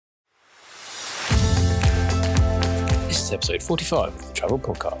to episode 45 of the Travel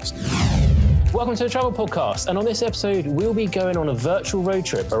Podcast. Welcome to the Travel Podcast, and on this episode, we'll be going on a virtual road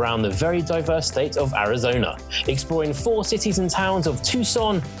trip around the very diverse state of Arizona, exploring 4 cities and towns of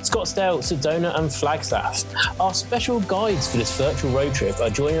Tucson, Scottsdale, Sedona, and Flagstaff. Our special guides for this virtual road trip are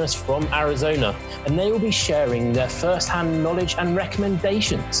joining us from Arizona, and they will be sharing their first-hand knowledge and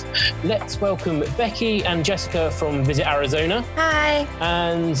recommendations. Let's welcome Becky and Jessica from Visit Arizona. Hi.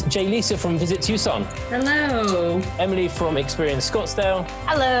 And Jay Lisa from Visit Tucson. Hello. Emily from Experience Scottsdale.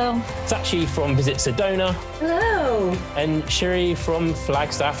 Hello. Sachi from Visit Sedona. Hello. And Shiri from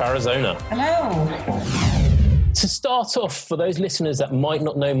Flagstaff, Arizona. Hello. To start off, for those listeners that might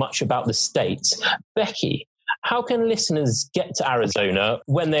not know much about the state, Becky, how can listeners get to Arizona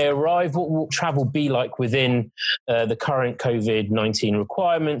when they arrive? What will travel be like within the current COVID-19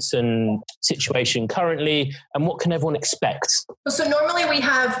 requirements and situation currently? And what can everyone expect? So normally we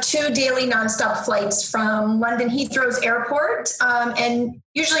have 2 daily nonstop flights from London Heathrow's airport and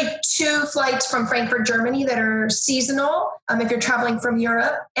usually 2 flights from Frankfurt, Germany that are seasonal if you're traveling from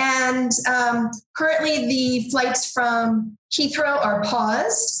Europe. And currently the flights from Heathrow are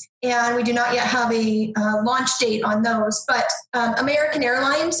paused, and we do not yet have a launch date on those. But American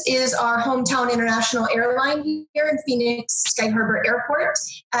Airlines is our hometown international airline here in Phoenix Sky Harbor Airport.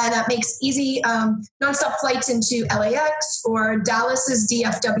 And that makes easy nonstop flights into LAX or Dallas's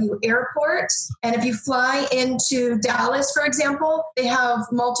DFW Airport. And if you fly into Dallas, for example, they have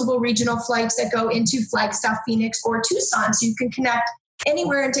multiple regional flights that go into Flagstaff, Phoenix, or Tucson. So you can connect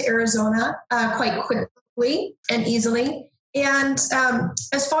anywhere into Arizona quite quickly and easily. And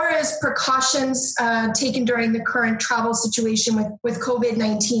as far as precautions taken during the current travel situation with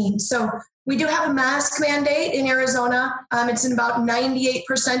COVID-19, so we do have a mask mandate in Arizona. It's in about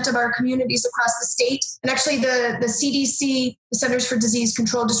 98% of our communities across the state. And actually the CDC, the Centers for Disease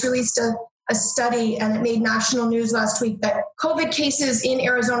Control, just released a study, and it made national news last week, that COVID cases in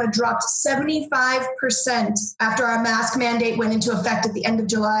Arizona dropped 75% after our mask mandate went into effect at the end of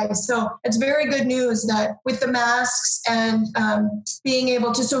July. So it's very good news that with the masks and being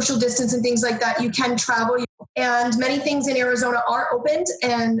able to social distance and things like that, you can travel. And many things in Arizona are opened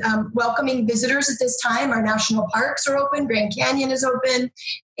and welcoming visitors at this time. Our national parks are open. Grand Canyon is open.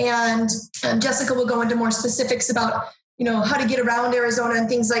 And Jessica will go into more specifics about how to get around Arizona and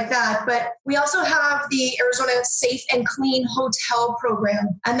things like that. But we also have the Arizona Safe and Clean Hotel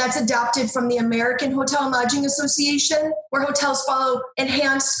Program, and that's adopted from the American Hotel and Lodging Association, where hotels follow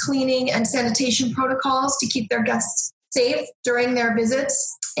enhanced cleaning and sanitation protocols to keep their guests safe during their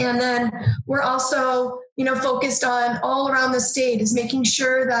visits. And then we're also, focused on all around the state is making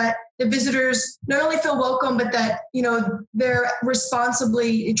sure that the visitors not only feel welcome, but that, they're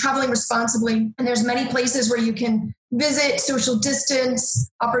traveling responsibly. And there's many places where you can visit, social distance,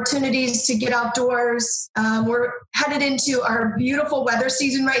 opportunities to get outdoors. We're headed into our beautiful weather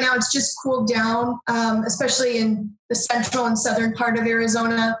season right now. It's just cooled down, especially in the central and southern part of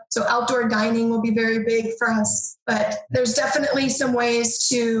Arizona. So outdoor dining will be very big for us. But there's definitely some ways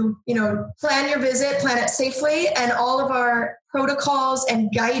to, plan your visit, plan it safely. And all of our protocols and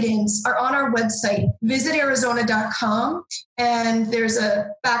guidance are on our website, visitarizona.com. And there's a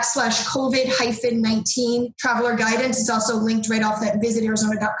 /COVID-19 traveler guidance. It's also linked right off that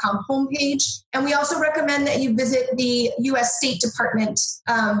visitarizona.com homepage. And we also recommend that you visit the U.S. State Department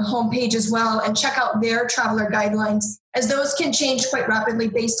homepage as well and check out their traveler guidelines, as those can change quite rapidly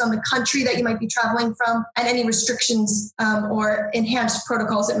based on the country that you might be traveling from and any restrictions or enhanced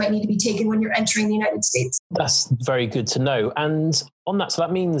protocols that might need to be taken when you're entering the United States. That's very good to know. And on that, so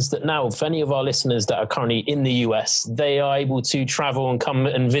that means that now for any of our listeners that are currently in the US, they are able to travel and come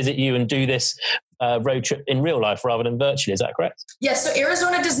and visit you and do this road trip in real life rather than virtually. Is that correct? Yes. So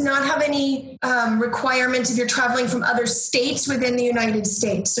Arizona does not have any requirements if you're traveling from other states within the United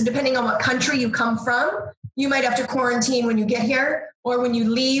States. So depending on what country you come from, you might have to quarantine when you get here, or when you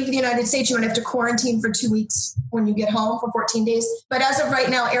leave the United States, you might have to quarantine for 2 weeks when you get home for 14 days. But as of right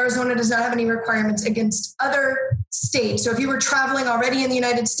now, Arizona does not have any requirements against other states. So if you were traveling already in the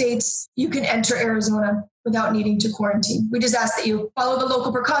United States, you can enter Arizona without needing to quarantine. We just ask that you follow the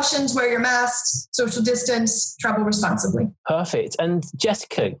local precautions, wear your masks, social distance, travel responsibly. Perfect. And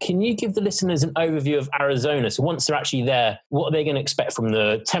Jessica, can you give the listeners an overview of Arizona? So once they're actually there, what are they going to expect from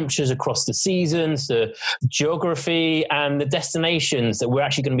the temperatures across the seasons, the geography, and the destinations that we're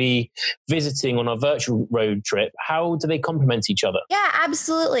actually going to be visiting on our virtual road trip? How do they complement each other? Yeah,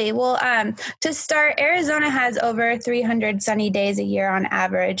 absolutely. Well, to start, Arizona has over 300 sunny days a year on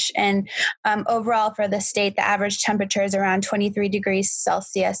average. And overall for the state, the average temperature is around 23 degrees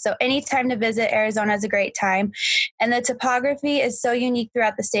Celsius. So any time to visit Arizona is a great time. And the topography is so unique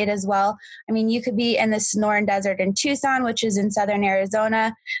throughout the state as well. I mean, you could be in the Sonoran Desert in Tucson, which is in southern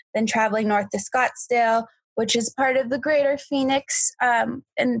Arizona, then traveling north to Scottsdale, which is part of the greater Phoenix.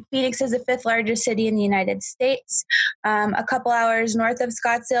 And Phoenix is the 5th largest city in the United States. A couple hours north of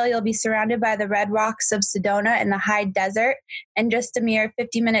Scottsdale, you'll be surrounded by the red rocks of Sedona and the high desert. And just a mere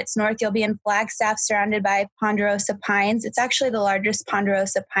 50 minutes north, you'll be in Flagstaff, surrounded by ponderosa pines. It's actually the largest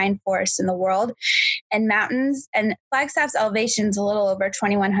ponderosa pine forest in the world, and mountains. And Flagstaff's elevation is a little over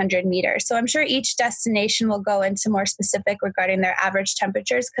 2,100 meters. So I'm sure each destination will go into more specific regarding their average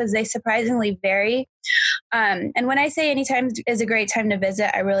temperatures because they surprisingly vary. And when I say anytime is a great time to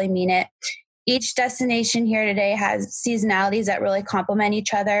visit, I really mean it. Each destination here today has seasonalities that really complement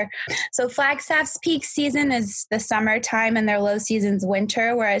each other. So Flagstaff's peak season is the summertime and their low season's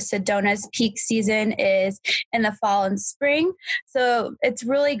winter, whereas Sedona's peak season is in the fall and spring. So it's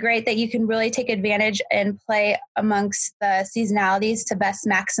really great that you can really take advantage and play amongst the seasonalities to best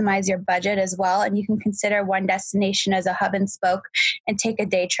maximize your budget as well. And you can consider one destination as a hub and spoke and take a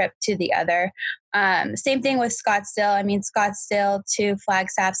day trip to the other. Same thing with Scottsdale. I mean, Scottsdale to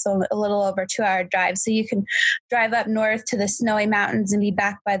Flagstaff, so a little over 2-hour drive. So you can drive up north to the snowy mountains and be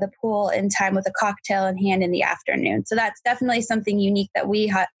back by the pool in time with a cocktail in hand in the afternoon. So that's definitely something unique that we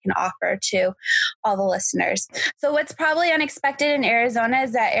can offer to all the listeners. So what's probably unexpected in Arizona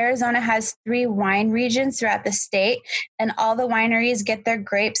is that Arizona has 3 wine regions throughout the state, and all the wineries get their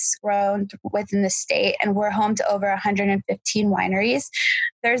grapes grown within the state, and we're home to over 115 wineries.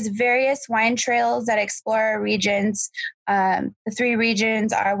 There's various wine trails that explore our regions. The 3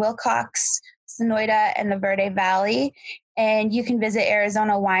 regions are Wilcox, Sonoita, and the Verde Valley. And you can visit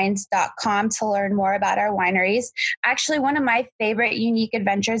ArizonaWines.com to learn more about our wineries. Actually, one of my favorite unique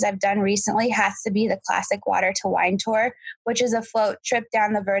adventures I've done recently has to be the Classic Water to Wine Tour, which is a float trip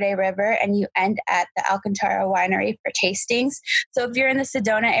down the Verde River, and you end at the Alcantara Winery for tastings. So if you're in the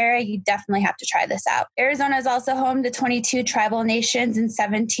Sedona area, you definitely have to try this out. Arizona is also home to 22 tribal nations and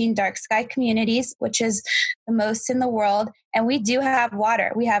 17 dark sky communities, which is the most in the world. And we do have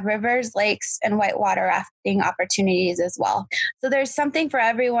water. We have rivers, lakes, and whitewater rafting opportunities as well. So there's something for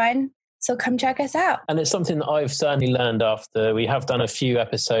everyone. So come check us out. And it's something that I've certainly learned after we have done a few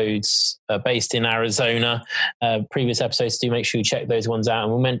episodes based in Arizona. Previous episodes, do make sure you check those ones out.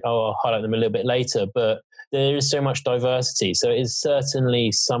 And I'll highlight them a little bit later. But there is so much diversity. So it is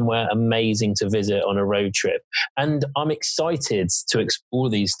certainly somewhere amazing to visit on a road trip. And I'm excited to explore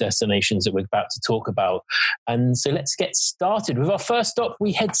these destinations that we're about to talk about. And so let's get started. With our first stop,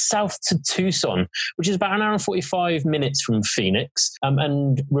 we head south to Tucson, which is about 1 hour and 45 minutes from Phoenix.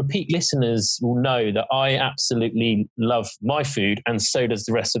 And repeat listeners will know that I absolutely love my food, and so does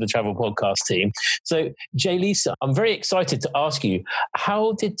the rest of the Travel Podcast team. So, Jalisa, I'm very excited to ask you,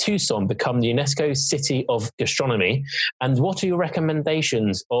 how did Tucson become the UNESCO City of Gastronomy, and what are your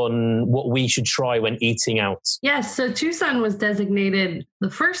recommendations on what we should try when eating out? Yes, so Tucson was designated the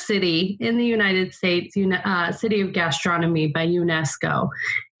first city in the United States, City of Gastronomy by UNESCO.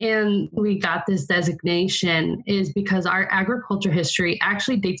 And we got this designation is because our agriculture history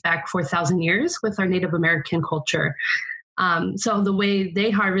actually dates back 4,000 years with our Native American culture. So the way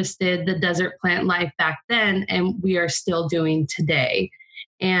they harvested the desert plant life back then, and we are still doing today.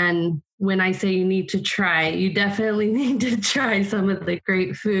 And when I say you need to try, you definitely need to try some of the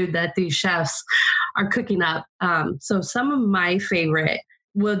great food that these chefs are cooking up. So some of my favorite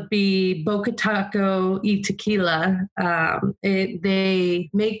would be Boca Taco y Tequila. They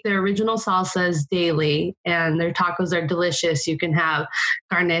make their original salsas daily, and their tacos are delicious. You can have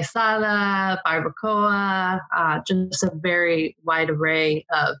carne asada, barbacoa, just a very wide array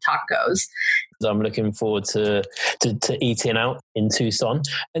of tacos. I'm looking forward to eating out in Tucson,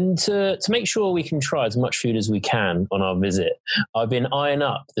 and to make sure we can try as much food as we can on our visit. I've been eyeing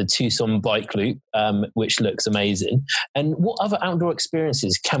up the Tucson Bike Loop, which looks amazing. And what other outdoor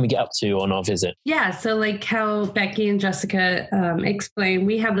experiences can we get up to on our visit? Yeah, so like how Becky and Jessica explained,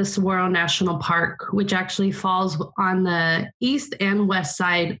 we have the Saguaro National Park, which actually falls on the east and west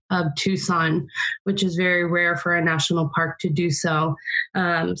side of Tucson, which is very rare for a national park to do so.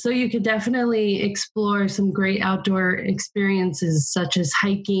 So you could definitely explore some great outdoor experiences such as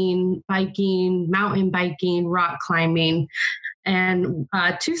hiking, biking, mountain biking, rock climbing. And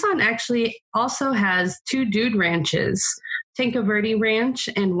Tucson actually also has 2 dude ranches, Tinca Verde Ranch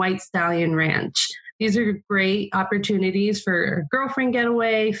and White Stallion Ranch. These are great opportunities for a girlfriend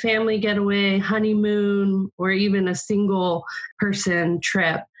getaway, family getaway, honeymoon, or even a single person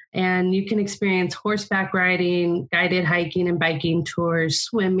trip. And you can experience horseback riding, guided hiking and biking tours,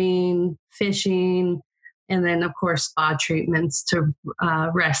 swimming, fishing, And then, of course, spa treatments to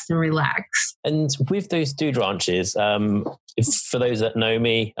rest and relax. And with those dude ranches, for those that know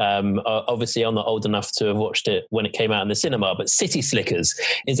me, obviously I'm not old enough to have watched it when it came out in the cinema, but City Slickers,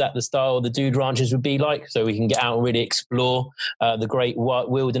 is that the style the dude ranches would be like? So we can get out and really explore the great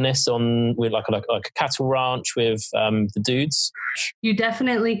wilderness with like a cattle ranch with the dudes? You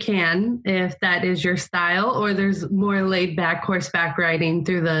definitely can, if that is your style, or there's more laid back horseback riding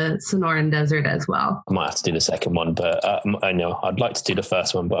through the Sonoran Desert as well. I might have to do the second one, but I know I'd like to do the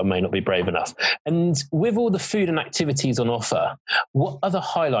first one, but I may not be brave enough. And with all the food and activities on offer, what other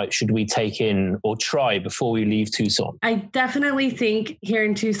highlights should we take in or try before we leave Tucson? I definitely think here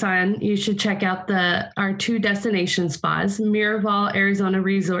in Tucson, you should check out our 2 destination spas, Miraval Arizona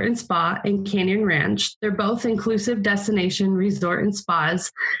Resort and Spa and Canyon Ranch. They're both inclusive destination resort and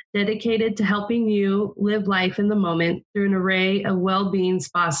spas dedicated to helping you live life in the moment through an array of well-being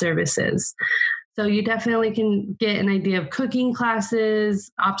spa services. So you definitely can get an idea of cooking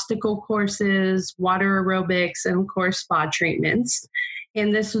classes, obstacle courses, water aerobics, and of course, spa treatments.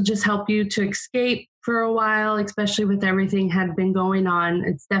 And this will just help you to escape for a while, especially with everything had been going on.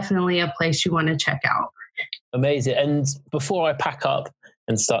 It's definitely a place you want to check out. Amazing. And before I pack up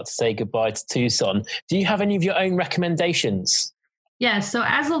and start to say goodbye to Tucson, do you have any of your own recommendations? Yeah, so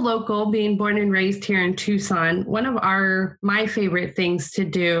as a local, being born and raised here in Tucson, one of my favorite things to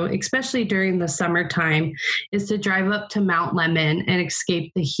do, especially during the summertime, is to drive up to Mount Lemmon and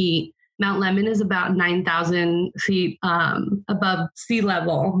escape the heat. Mount Lemmon is about 9,000 feet above sea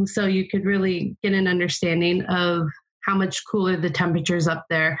level, so you could really get an understanding of how much cooler the temperature's up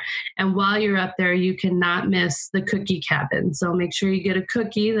there. And while you're up there, you cannot miss the cookie cabin. So make sure you get a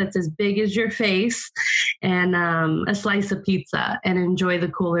cookie that's as big as your face and a slice of pizza and enjoy the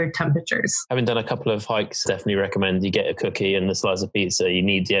cooler temperatures. Having done a couple of hikes, definitely recommend you get a cookie and a slice of pizza. You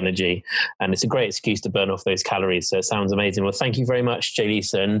need the energy, and it's a great excuse to burn off those calories. So it sounds amazing. Well, thank you very much,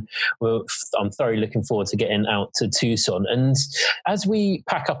 Jalisa. And I'm thoroughly looking forward to getting out to Tucson. And as we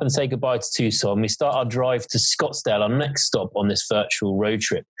pack up and say goodbye to Tucson, we start our drive to Scottsdale, our next stop on this virtual road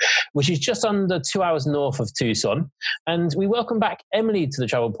trip, which is just under 2 hours north of Tucson. And we welcome back Emily to the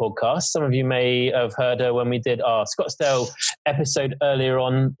Travel Podcast. Some of you may have heard her when we did our Scottsdale episode earlier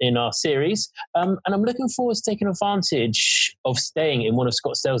on in our series. And I'm looking forward to taking advantage of staying in one of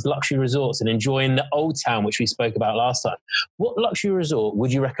Scottsdale's luxury resorts and enjoying the Old Town, which we spoke about last time. What luxury resort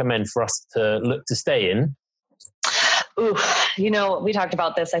would you recommend for us to look to stay in? Ooh, we talked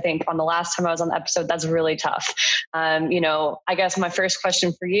about this, I think, on the last time I was on the episode. That's really tough. I guess my first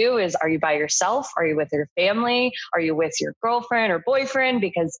question for you is, are you by yourself? Are you with your family? Are you with your girlfriend or boyfriend?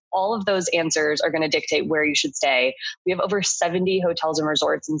 Because all of those answers are going to dictate where you should stay. We have over 70 hotels and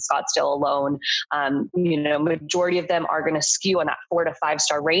resorts in Scottsdale alone. Majority of them are going to skew on that 4 to 5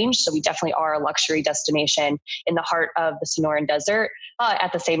 star range. So we definitely are a luxury destination in the heart of the Sonoran Desert. But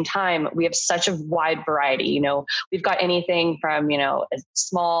at the same time, we have such a wide variety. We've got anything from, a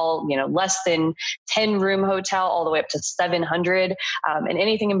small, less than 10 room hotel all the way up to 700 and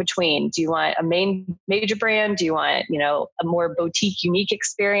anything in between. Do you want a major brand? Do you want, a more boutique, unique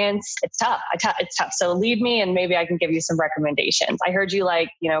experience? It's tough. It's tough. So lead me and maybe I can give you some recommendations. I heard you like,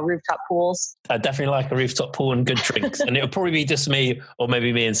 rooftop pools. I definitely like a rooftop pool and good drinks. And it'll probably be just me or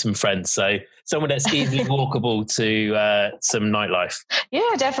maybe me and some friends. So someone that's easily walkable to some nightlife.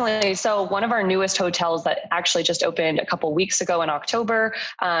 Yeah, definitely. So one of our newest hotels that actually just opened a couple weeks ago in October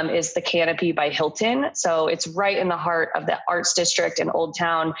is the Canopy by Hilton. So it's right in the heart of the Arts District in Old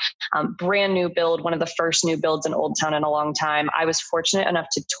Town. Brand new build, one of the first new builds in Old Town in a long time. I was fortunate enough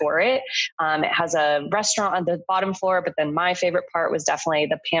to tour it. It has a restaurant on the bottom floor, but then my favorite part was definitely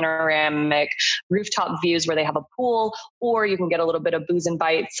the panoramic rooftop views where they have a pool, or you can get a little bit of booze and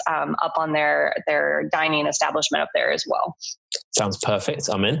bites up on their dining establishment up there as well. Sounds perfect.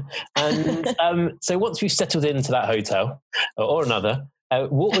 I'm in. And so once we've settled into that hotel or another,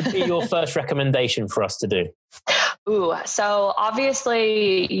 what would be your first recommendation for us to do? Ooh, so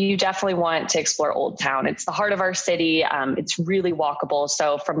obviously you definitely want to explore Old Town. It's the heart of our city. It's really walkable.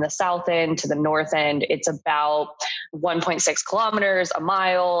 So from the south end to the north end, it's about 1.6 kilometers, a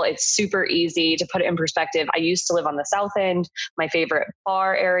mile. It's super easy. To put it in perspective, I used to live on the south end. My favorite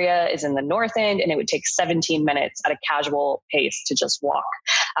bar area is in the north end, and it would take 17 minutes at a casual pace to just walk.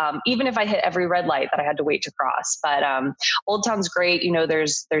 Even if I hit every red light that I had to wait to cross. But Old Town's great.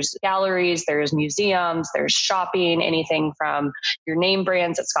 There's galleries, there's museums, there's shopping. in anything from your name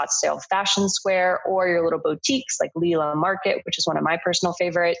brands at Scottsdale Fashion Square or your little boutiques like Leela Market, which is one of my personal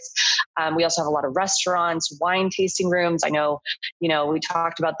favorites. We also have a lot of restaurants, wine tasting rooms. I know, we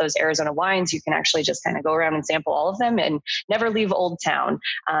talked about those Arizona wines. You can actually just kind of go around and sample all of them and never leave Old Town.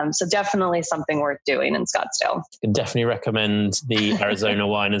 So definitely something worth doing in Scottsdale. Can definitely recommend the Arizona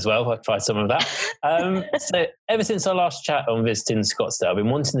wine as well. I've tried some of that. So ever since our last chat on visiting Scottsdale, I've been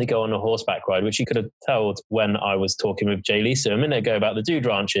wanting to go on a horseback ride, which you could have told when I was talking with Jay Lisa a minute ago about the Dude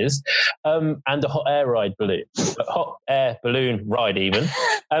Ranches, and a hot air balloon ride even.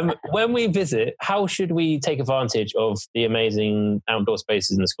 When we visit, how should we take advantage of the amazing outdoor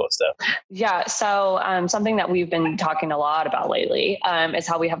spaces in the Scottsdale? Yeah, so something that we've been talking a lot about lately is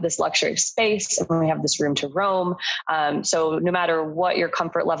how we have this luxury of space and we have this room to roam. So no matter what your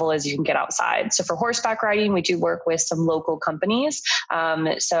comfort level is, you can get outside. So for horseback riding, we do work with some local companies.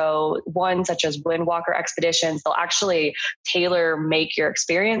 So one such as Windwalker Expeditions, they'll actually tailor make your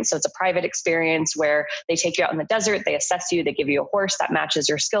experience. So it's a private experience where they take you out in the desert, they assess you, they give you a horse that matches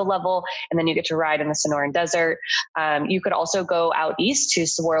your skill level, and then you get to ride in the Sonoran Desert. You could also go out east to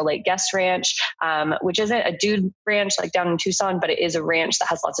Saguaro Lake Guest Ranch, which isn't a dude ranch like down in Tucson, but it is a ranch that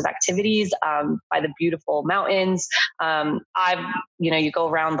has lots of activities by the beautiful mountains. You go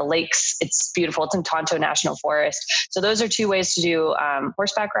around the lakes. It's beautiful. It's in Tonto National Forest. So those are two ways to do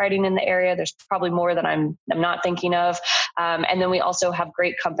horseback riding in the area. There's probably more that I'm not thinking of. And then we also have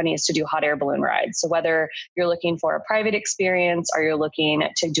great companies to do hot air balloon rides. So whether you're looking for a private experience or you're looking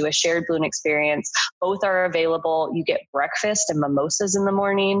to do a shared balloon experience, both are available. You get breakfast and mimosas in the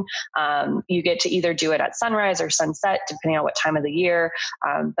morning. You get to either do it at sunrise or sunset, depending on what time of the year.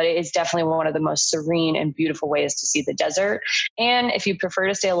 But it is definitely one of the most serene and beautiful ways to see the desert. And if you prefer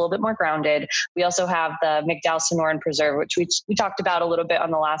to stay a little bit more grounded, we also have the McDowell Sonoran Preserve, which we talked about a little bit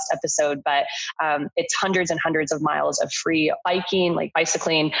on the last episode, but it's hundreds and hundreds of miles of free biking, like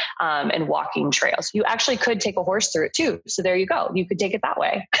bicycling, and walking trails. You actually could take a horse through it too. So there you go. You could take it that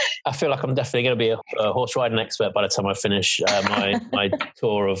way. I feel like I'm definitely going to be a horse riding expert by the time I finish my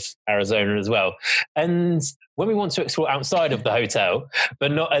tour of Arizona as well. And when we want to explore outside of the hotel,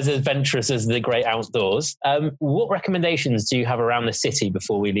 but not as adventurous as the great outdoors, what recommendations do you have around the city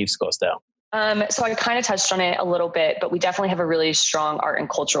before we leave Scottsdale? So I kind of touched on it a little bit, but we definitely have a really strong art and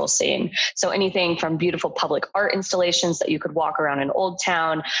cultural scene. So anything from beautiful public art installations that you could walk around in Old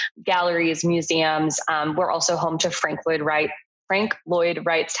Town, galleries, museums. We're also home to Frank Lloyd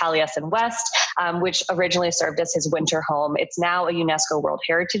Wright's Taliesin West, which originally served as his winter home. It's now a UNESCO World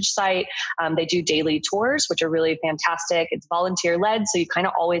Heritage Site. They do daily tours, which are really fantastic. It's volunteer led, so you kind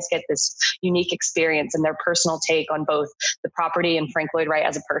of always get this unique experience and their personal take on both the property and Frank Lloyd Wright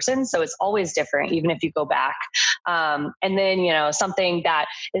as a person. So it's always different, even if you go back. And then, something that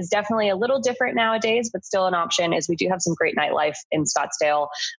is definitely a little different nowadays, but still an option, is we do have some great nightlife in Scottsdale.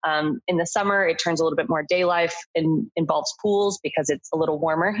 In the summer, it turns a little bit more day life and involves pools because it's a little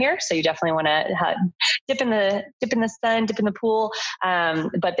warmer here. So you definitely want to dip in the sun, dip in the pool.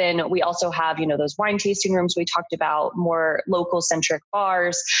 But then we also have, those wine tasting rooms we talked about, more local centric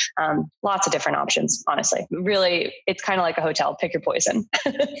bars, lots of different options, honestly. Really, it's kind of like a hotel, pick your poison.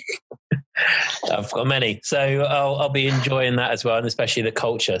 I've got many, so I'll be enjoying that as well, and especially the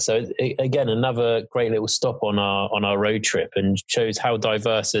culture. So again, another great little stop on our road trip, and shows how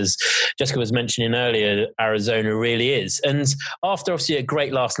diverse, as Jessica was mentioning earlier, Arizona really is. And after obviously a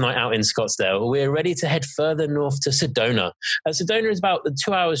great last night out in Scottsdale, we're ready to head further north to Sedona. Sedona is about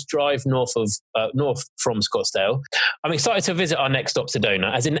 2 hours drive north from Scottsdale. I'm excited to visit our next stop,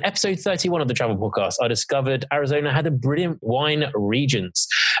 Sedona, as in episode 31 of the Travel Podcast, I discovered Arizona had a brilliant wine regions.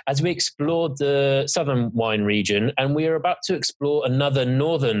 As we explored the southern wine region, and we are about to explore another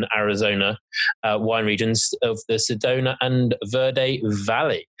northern Arizona wine regions of the Sedona and Verde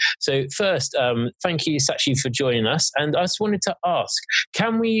Valley. So first, thank you, Sachi, for joining us. And I just wanted to ask,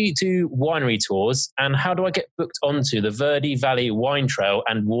 can we do winery tours, and how do I get booked onto the Verde Valley Wine Trail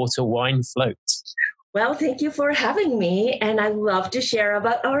and Water Wine Float? Well, thank you for having me, and I love to share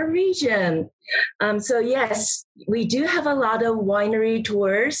about our region. So yes, we do have a lot of winery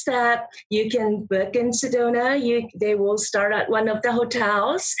tours that you can book in Sedona. They will start at one of the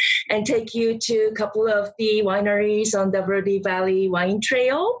hotels and take you to a couple of the wineries on the Verde Valley Wine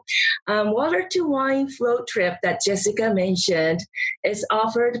Trail. Water to Wine Float Trip that Jessica mentioned is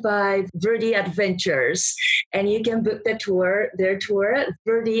offered by Verde Adventures, and you can book their tour at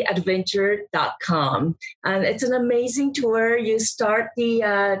verdeadventure.com. And it's an amazing tour. You start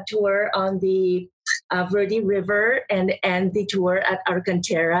the tour on the the Verde River and end the tour at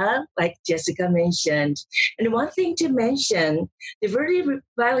Alcantara, like Jessica mentioned. And one thing to mention, the Verde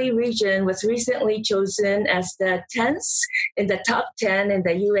Valley region was recently chosen as the 10th in the top 10 in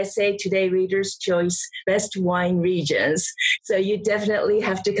the USA Today Reader's Choice Best Wine Regions. So you definitely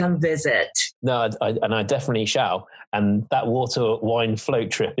have to come visit. No, I definitely shall. And that water wine float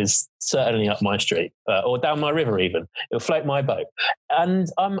trip is certainly up my street, or down my river even. It'll float my boat. And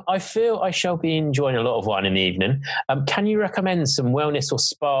I feel I shall be enjoying a lot of wine in the evening. Can you recommend some wellness or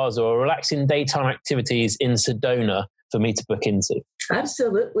spas or relaxing daytime activities in Sedona for me to book into?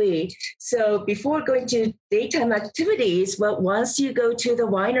 Absolutely. So before going to daytime activities, well, once you go to the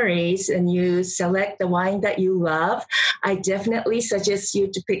wineries and you select the wine that you love, I definitely suggest you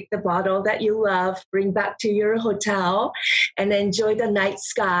to pick the bottle that you love, bring back to your hotel, and enjoy the night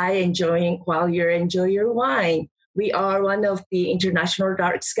sky, while you enjoy your wine. We are one of the international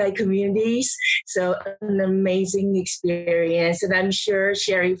dark sky communities, so an amazing experience. And I'm sure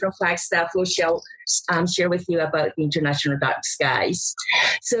Sherry from Flagstaff will share with you about the international dark skies.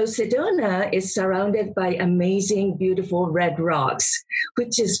 So Sedona is surrounded by amazing, beautiful red rocks,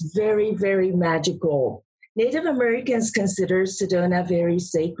 which is very, very magical. Native Americans consider Sedona very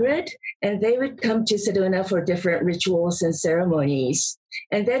sacred, and they would come to Sedona for different rituals and ceremonies.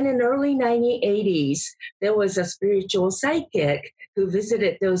 And then in early 1980s, there was a spiritual psychic who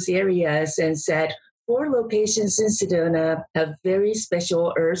visited those areas and said, 4 locations in Sedona have very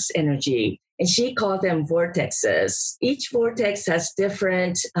special earth energy. And she called them vortexes. Each vortex has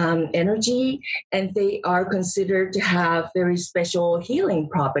different energy, and they are considered to have very special healing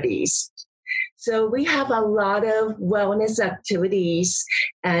properties. So we have a lot of wellness activities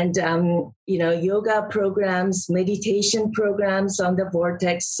and, yoga programs, meditation programs on the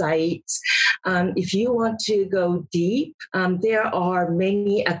Vortex sites. If you want to go deep, there are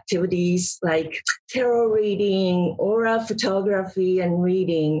many activities like tarot reading, aura photography and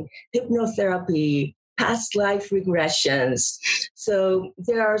reading, hypnotherapy, past life regressions. So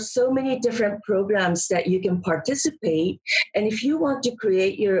there are so many different programs that you can participate. And if you want to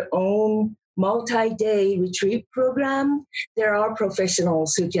create your own multi-day retreat program, there are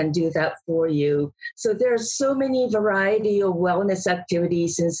professionals who can do that for you. So there's so many variety of wellness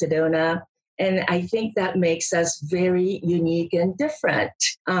activities in Sedona, and I think that makes us very unique and different.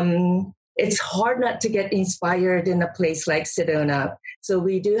 It's hard not to get inspired in a place like Sedona. So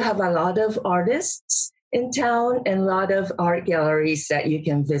we do have a lot of artists in town and a lot of art galleries that you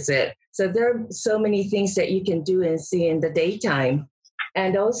can visit. So there are so many things that you can do and see in the daytime.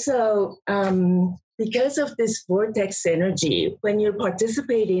 And also, because of this vortex energy, when you're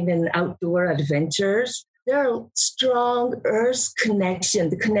participating in outdoor adventures, there are strong earth connection,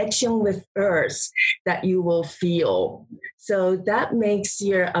 the connection with earth that you will feel. So that makes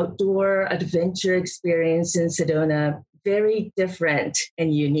your outdoor adventure experience in Sedona very different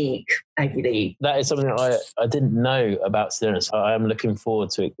and unique, I believe. That is something that I didn't know about Sedona. So I am looking forward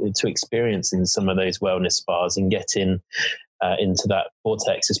to experiencing some of those wellness spas and getting into that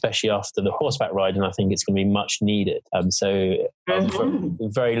vortex, especially after the horseback ride, and I think it's going to be much needed. I'm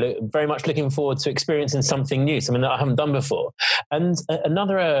very much looking forward to experiencing something new, something that I haven't done before. And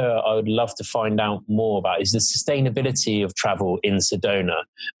another I would love to find out more about is the sustainability of travel in Sedona,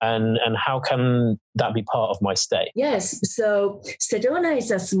 and how can that be part of my stay? Yes, so Sedona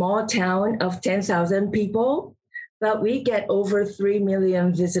is a small town of 10,000 people, but we get over 3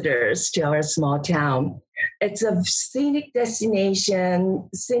 million visitors to our small town. It's a scenic destination.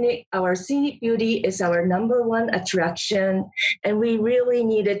 Our scenic beauty is our number one attraction, and we really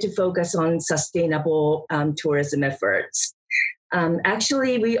needed to focus on sustainable tourism efforts.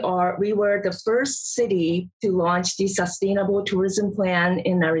 Actually, we were the first city to launch the Sustainable Tourism Plan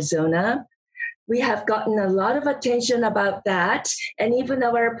in Arizona. We have gotten a lot of attention about that, and even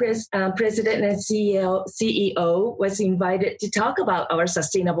our president and CEO was invited to talk about our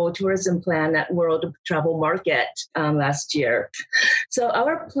sustainable tourism plan at World Travel Market last year. So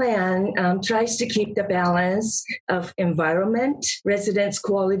our plan tries to keep the balance of environment, residents'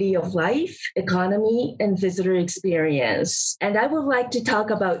 quality of life, economy, and visitor experience. And I would like to talk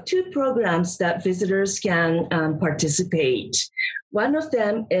about 2 programs that visitors can participate. One of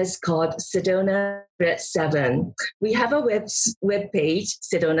them is called Sedona Secret 7. We have a web page,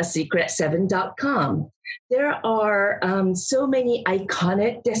 sedonasecret7.com. There are so many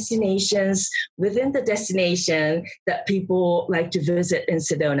iconic destinations within the destination that people like to visit in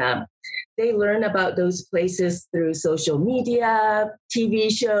Sedona. They learn about those places through social media,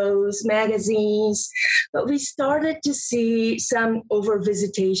 TV shows, magazines, but we started to see some over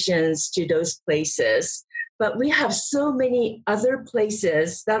visitations to those places. but we have so many other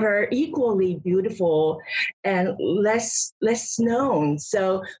places that are equally beautiful and less known.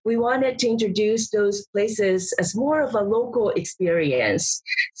 So we wanted to introduce those places as more of a local experience.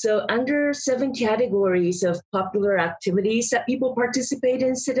 So under 7 categories of popular activities that people participate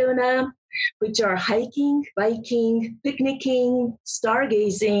in Sedona, which are hiking, biking, picnicking,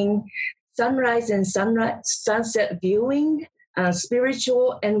 stargazing, sunrise and sunset viewing,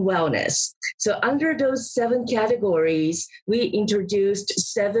 spiritual, and wellness. So under those 7 categories, we introduced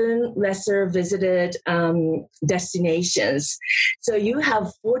 7 lesser visited destinations. So you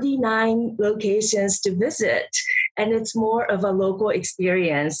have 49 locations to visit, and it's more of a local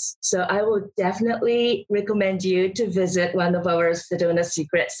experience. So I would definitely recommend you to visit one of our Sedona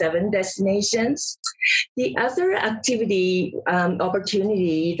Secret 7 destinations. The other activity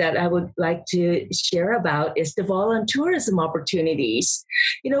opportunity that I would like to share about is the volunteerism opportunities.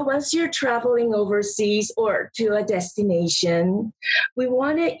 Once you're traveling overseas or to a destination, we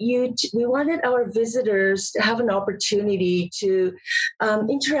wanted our visitors to have an opportunity to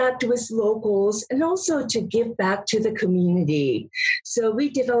interact with locals and also to give back to the community. So we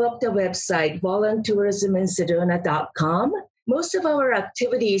developed a website, volunteerisminsedona.com. Most of our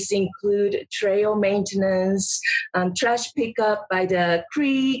activities include trail maintenance, trash pickup by the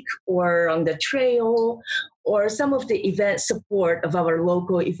creek or on the trail, or some of the event support of our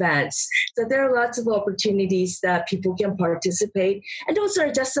local events. So there are lots of opportunities that people can participate. And those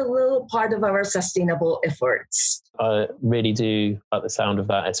are just a little part of our sustainable efforts. I really do like the sound of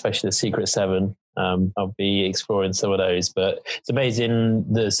that, especially the Secret 7. I'll be exploring some of those, but it's amazing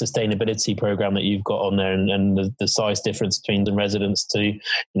the sustainability program that you've got on there and the size difference between the residents to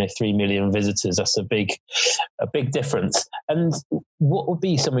 3 million visitors. That's a big difference. And what would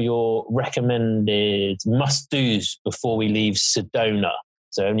be some of your recommended must-dos before we leave Sedona?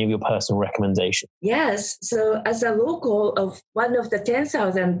 So any of your personal recommendations? Yes. So as a local of one of the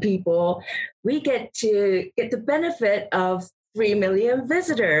 10,000 people, we get to get the benefit of 3 million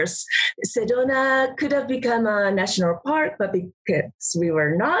visitors. Sedona could have become a national park, but because we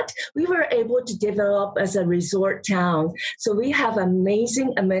were not, we were able to develop as a resort town. So we have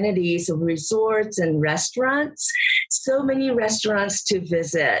amazing amenities of resorts and restaurants, so many restaurants to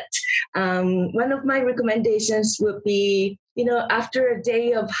visit. One of my recommendations would be, after a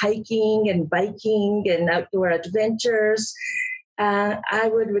day of hiking and biking and outdoor adventures, I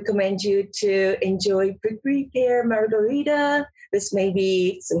would recommend you to enjoy prickly pear margarita with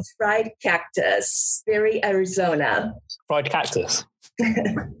maybe some fried cactus, very Arizona. Fried cactus?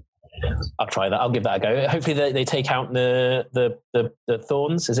 I'll try that. I'll give that a go. Hopefully they take out the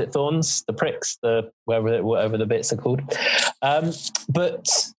thorns. Is it thorns? The pricks? Whatever the bits are called. But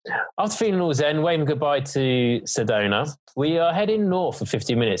after feeling all zen, waving goodbye to Sedona, we are heading north for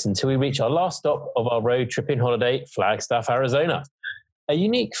 50 minutes until we reach our last stop of our road tripping holiday, Flagstaff, Arizona. A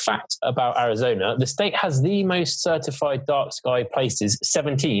unique fact about Arizona, the state has the most certified dark sky places,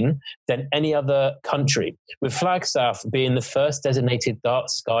 17, than any other country, with Flagstaff being the first designated dark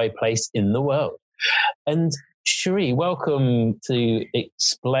sky place in the world. And Cherie, welcome to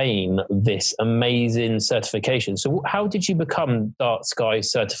explain this amazing certification. So how did you become dark sky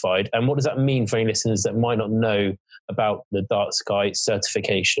certified, and what does that mean for any listeners that might not know about the dark sky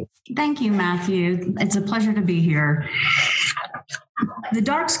certification? Thank you, Matthew. It's a pleasure to be here. The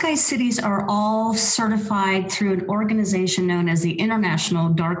dark sky cities are all certified through an organization known as the International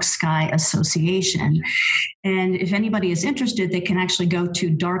Dark Sky Association. And if anybody is interested, they can actually go to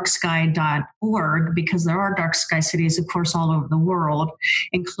darksky.org, because there are dark sky cities, of course, all over the world,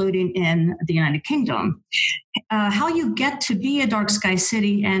 including in the United Kingdom. How you get to be a dark sky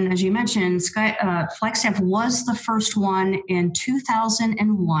city, and as you mentioned, Flagstaff was the first one in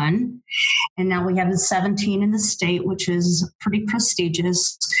 2001, and now we have 17 in the state, which is pretty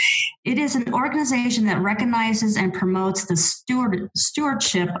prestigious. It is an organization that recognizes and promotes the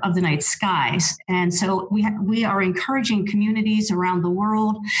stewardship of the night skies, and so we are encouraging communities around the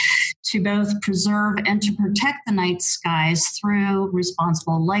world to both preserve and to protect the night skies through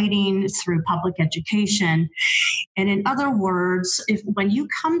responsible lighting, through public education. And in other words, when you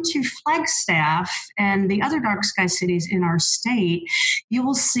come to Flagstaff and the other dark sky cities in our state, you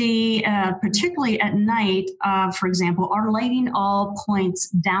will see, particularly at night, for example, our lighting all points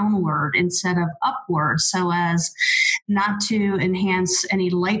downward instead of upward, so as not to enhance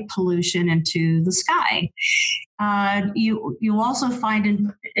any light pollution into the sky. you also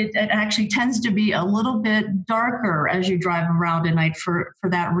find it actually tends to be a little bit darker as you drive around at night for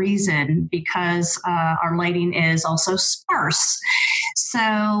that reason, because our lighting is also sparse. So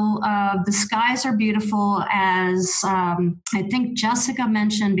the skies are beautiful. As I think Jessica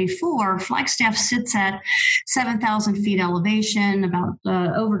mentioned before, Flagstaff sits at 7,000 feet elevation, about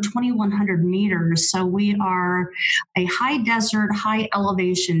over 2,100 meters. So we are a high desert, high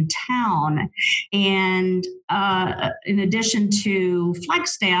elevation town. And in addition to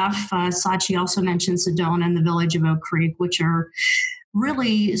Flagstaff, Sachi also mentioned Sedona and the village of Oak Creek, which are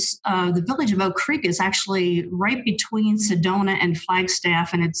really, the village of Oak Creek is actually right between Sedona and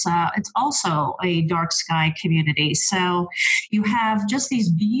Flagstaff, and it's also a dark sky community. So you have just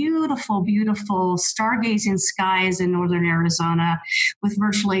these beautiful, beautiful stargazing skies in northern Arizona with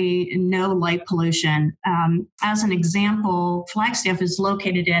virtually no light pollution. As an example, Flagstaff is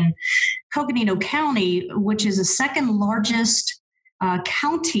located in Coconino County, which is the second largest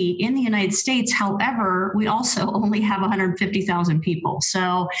county in the United States. However, we also only have 150,000 people.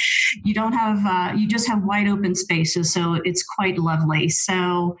 So you don't have, you just have wide open spaces. So it's quite lovely.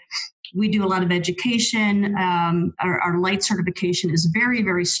 So we do a lot of education. Our light certification is very,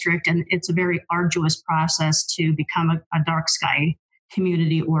 very strict, and it's a very arduous process to become a dark sky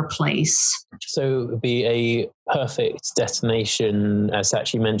community or place. So it would be a perfect destination, as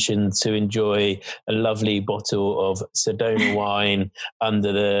Sachi mentioned, to enjoy a lovely bottle of Sedona wine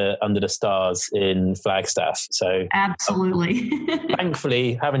under the stars in Flagstaff. So absolutely.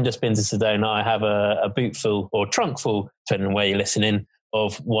 Thankfully, having just been to Sedona, I have a boot full, or trunk full, depending on where you're listening,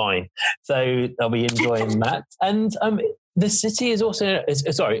 of wine. So I'll be enjoying that. And the city is also,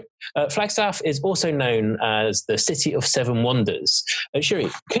 Flagstaff is also known as the City of Seven Wonders.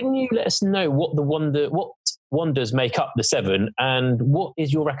 Shiri, can you let us know what wonders make up the seven, and what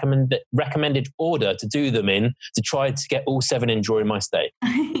is your recommended order to do them in to try to get all seven in during my stay?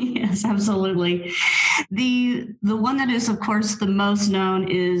 Yes, absolutely. The one that is, of course, the most known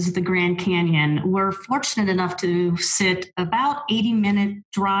is the Grand Canyon. We're fortunate enough to sit about 80-minute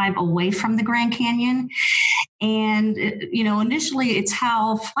drive away from the Grand Canyon. And, initially it's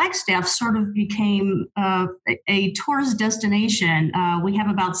how Flagstaff sort of became a tourist destination. We have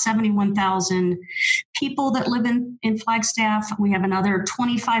about 71,000 people that live in Flagstaff. We have another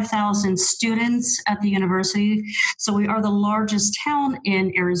 25,000 students at the university. So we are the largest town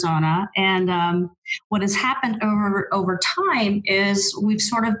in Arizona. And what has happened over time is we've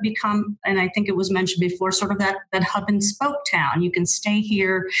sort of become, and I think it was mentioned before, sort of that hub and spoke town. You can stay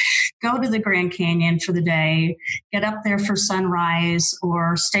here, go to the Grand Canyon for the day, get up there for sunrise,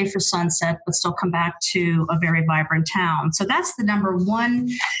 or stay for sunset, but still come back to a very vibrant town. So that's the number one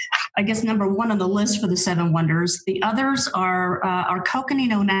on the list for the Seven Wonders. The others are our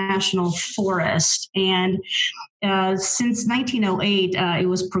Coconino National Forest. And since 1908, it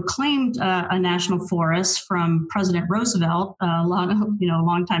was proclaimed a national forest from President Roosevelt a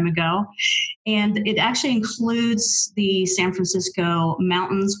long time ago, and it actually includes the San Francisco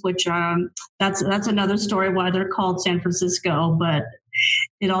Mountains, which that's another story why they're called San Francisco, but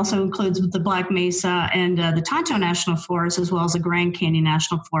it also includes the Black Mesa and the Tonto National Forest, as well as the Grand Canyon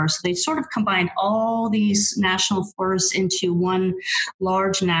National Forest. So they sort of combined all these national forests into one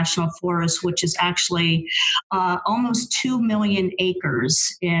large national forest, which is actually almost 2 million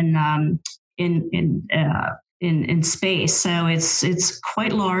acres in space. So it's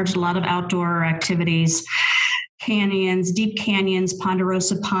quite large. A lot of outdoor activities. Canyons, deep canyons,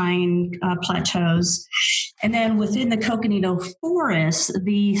 ponderosa pine plateaus. And then within the Coconino Forest,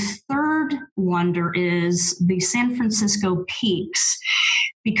 the third wonder is the San Francisco Peaks.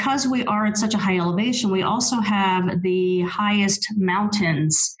 Because we are at such a high elevation, we also have the highest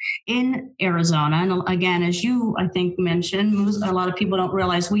mountains in Arizona. And again, as you, I think, mentioned, a lot of people don't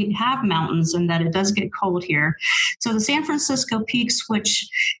realize we have mountains and that it does get cold here. So the San Francisco Peaks, which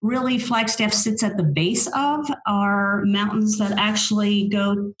really Flagstaff sits at the base of, are mountains that actually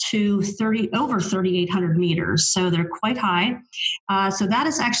go to over 3,800 meters. So they're quite high. So that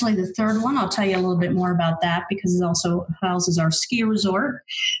is actually the third one. I'll tell you a little bit more about that because it also houses our ski resort.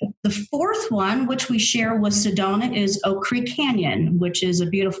 The fourth one, which we share with Sedona, is Oak Creek Canyon, which is a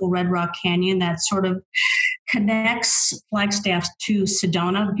beautiful red rock canyon that sort of connects Flagstaff to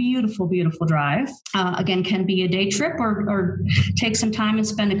Sedona. Beautiful, beautiful drive. Again, can be a day trip or take some time and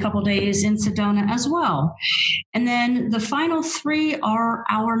spend a couple days in Sedona as well. And then the final three are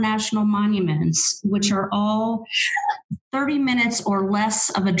our national monuments, which are all 30 minutes or less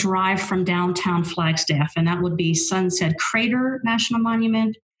of a drive from downtown Flagstaff. And that would be Sunset Crater National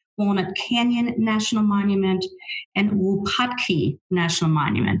Monument, Walnut Canyon National Monument, and Wupatki National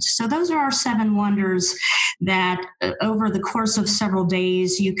Monument. So those are our 7 wonders that over the course of several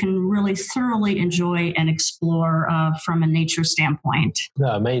days, you can really thoroughly enjoy and explore from a nature standpoint. No,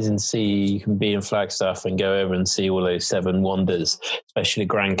 amazing to see you can be in Flagstaff and go over and see all those 7 wonders, especially the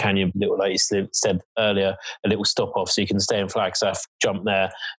Grand Canyon, like you said earlier, a little stop off so you can stay in Flagstaff, jump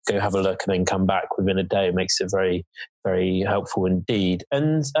there, go have a look and then come back within a day. It makes it very, very helpful indeed.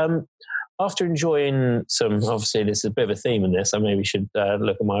 And after enjoying obviously there's a bit of a theme in this, I maybe should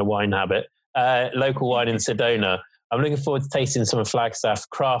look at my wine habit, local wine in Sedona. I'm looking forward to tasting some of Flagstaff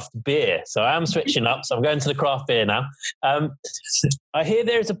craft beer. So I am switching up. So I'm going to the craft beer now. I hear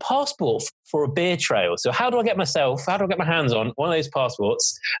there is a passport for a beer trail. So how do I get my hands on one of those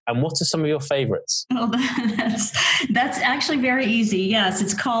passports? And what are some of your favorites? Oh, that's actually very easy. Yes,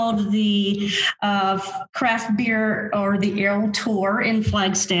 it's called the Craft Beer or the Ale Tour in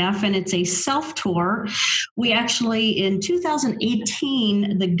Flagstaff, and it's a self-tour. We actually, in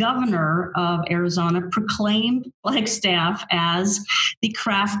 2018, the governor of Arizona proclaimed Flagstaff as the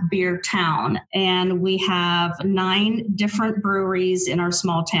craft beer town. And we have 9 different breweries in our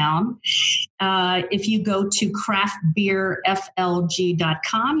small town. If you go to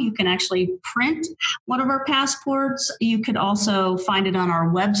craftbeerflg.com, you can actually print one of our passports. You could also find it on our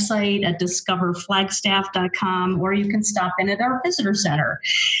website at discoverflagstaff.com, or you can stop in at our visitor center.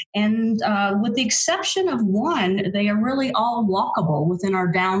 And with the exception of one, they are really all walkable within our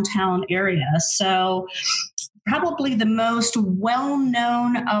downtown area. So probably the most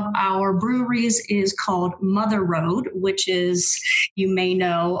well-known of our breweries is called Mother Road, which is, you may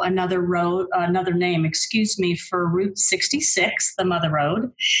know, another name, for Route 66, the Mother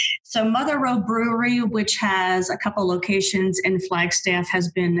Road. So Mother Road Brewery, which has a couple locations in Flagstaff,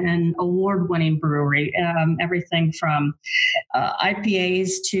 has been an award-winning brewery. Everything from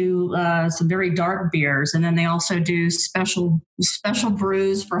IPAs to some very dark beers. And then they also do special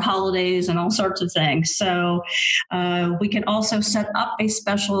brews for holidays and all sorts of things. So we can also set up a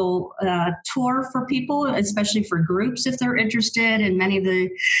special tour for people, especially for groups if they're interested. And many of the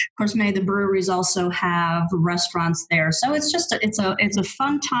breweries also have restaurants there. So it's just it's a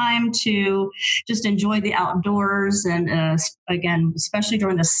fun time to just enjoy the outdoors. And again, especially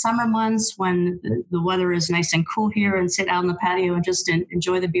during the summer months when the weather is nice and cool here, and sit out on the patio and just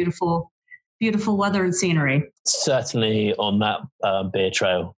enjoy the beautiful weather and scenery. Certainly on that beer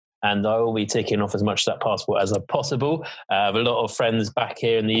trail. And I will be ticking off as much of that passport as possible. I have a lot of friends back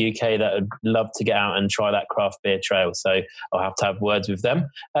here in the UK that would love to get out and try that craft beer trail. So I'll have to have words with them.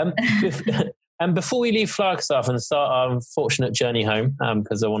 And before we leave Flagstaff and start our unfortunate journey home,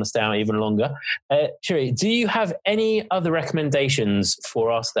 because I want to stay out even longer, Shiri, do you have any other recommendations for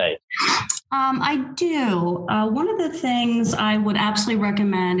our stay? I do. One of the things I would absolutely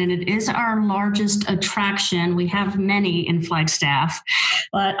recommend, and it is our largest attraction, we have many in Flagstaff,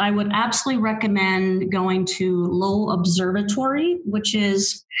 but I would absolutely recommend going to Lowell Observatory, which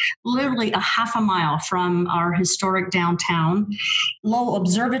is literally a half a mile from our historic downtown. Lowell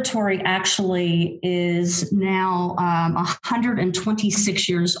Observatory actually is now 126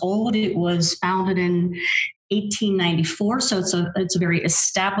 years old. It was founded in 1894, so it's a very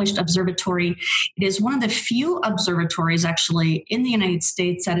established observatory. It is one of the few observatories actually in the United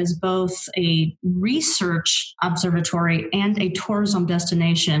States that is both a research observatory and a tourism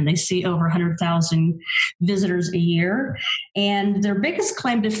destination. They see over 100,000 visitors a year. And their biggest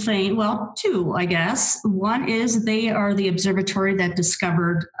claim to fame, well, 2, I guess. One is they are the observatory that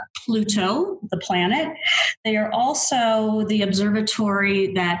discovered Pluto, the planet. They are also the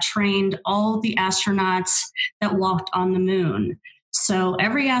observatory that trained all the astronauts that walked on the moon. So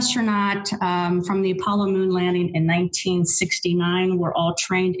every astronaut from the Apollo moon landing in 1969 were all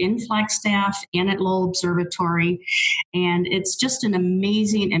trained in Flagstaff and at Lowell Observatory. And it's just an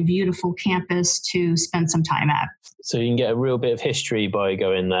amazing and beautiful campus to spend some time at. So you can get a real bit of history by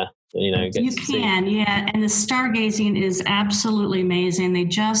going there. You can, yeah. And the stargazing is absolutely amazing. They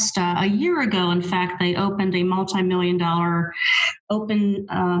just, a year ago, in fact, they opened a multi-million-dollar open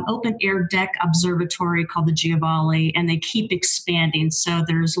air deck observatory called the Giovanni, and they keep expanding. So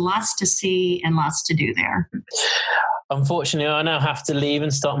there's lots to see and lots to do there. Unfortunately, I now have to leave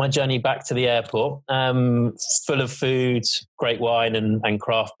and start my journey back to the airport, full of food, great wine and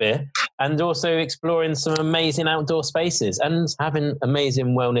craft beer, and also exploring some amazing outdoor spaces and having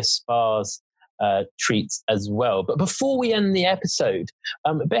amazing wellness spas treats as well. But before we end the episode,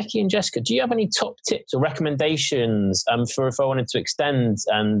 Becky and Jessica, do you have any top tips or recommendations for if I wanted to extend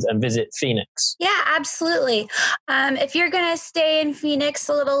and visit Phoenix? Yeah, absolutely. If you're going to stay in Phoenix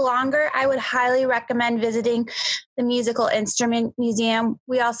a little longer, I would highly recommend visiting the Musical Instrument Museum.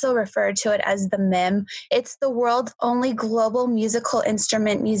 We also refer to it as the MIM. It's the world's only global musical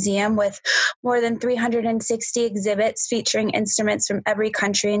instrument museum with more than 360 exhibits featuring instruments from every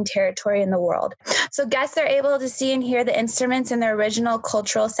country and territory in the world. So guests are able to see and hear the instruments in their original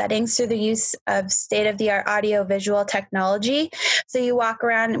cultural settings through the use of state-of-the-art audio-visual technology. So you walk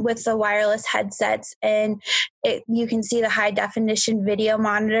around with the wireless headsets and you can see the high-definition video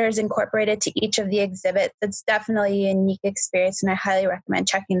monitors incorporated to each of the exhibits. It's definitely a unique experience, and I highly recommend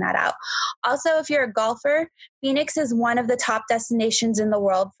checking that out. Also, if you're a golfer, Phoenix is one of the top destinations in the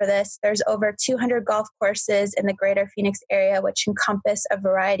world for this. There's over 200 golf courses in the greater Phoenix area, which encompass a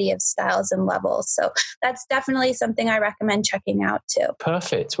variety of styles and levels. So that's definitely something I recommend checking out too.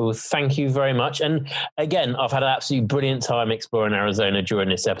 Perfect. Well, thank you very much. And again, I've had an absolutely brilliant time exploring Arizona during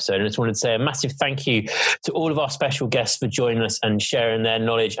this episode. And I just wanted to say a massive thank you to all of our special guests for joining us and sharing their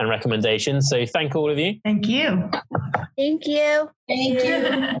knowledge and recommendations. So thank all of you. Thank you. Thank you. Thank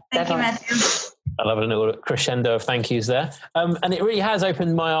you. Thank you, Matthew. I love a little crescendo of thank yous there. And it really has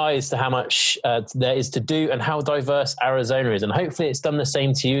opened my eyes to how much there is to do and how diverse Arizona is. And hopefully it's done the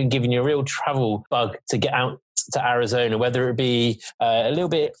same to you and given you a real travel bug to get out to Arizona, whether it be a little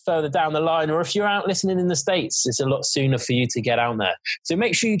bit further down the line or if you're out listening in the States, it's a lot sooner for you to get out there. So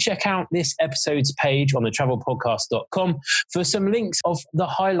make sure you check out this episode's page on thetravelpodcast.com for some links of the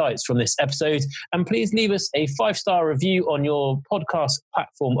highlights from this episode. And please leave us a 5-star review on your podcast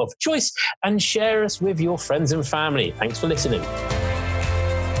platform of choice and share us with your friends and family. Thanks for listening.